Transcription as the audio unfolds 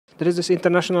There is this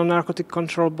International Narcotics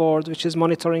Control Board which is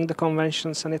monitoring the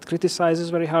conventions, and it criticizes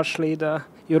very harshly the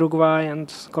Uruguay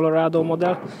and Colorado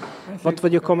model. What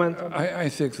would you comment on? I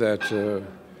think that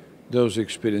those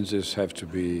experiences have to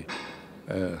be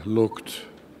looked,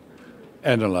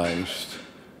 analyzed,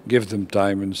 give them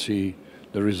time and see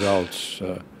the results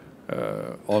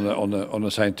on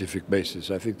a scientific basis.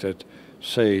 I think that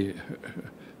say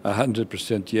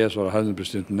 100% yes or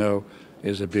 100% no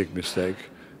is a big mistake.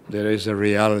 There is a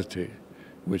reality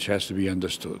which has to be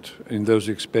understood. In those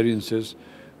experiences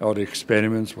or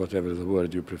experiments, whatever the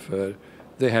word you prefer,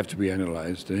 they have to be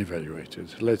analyzed and evaluated.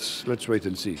 Let's wait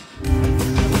and see.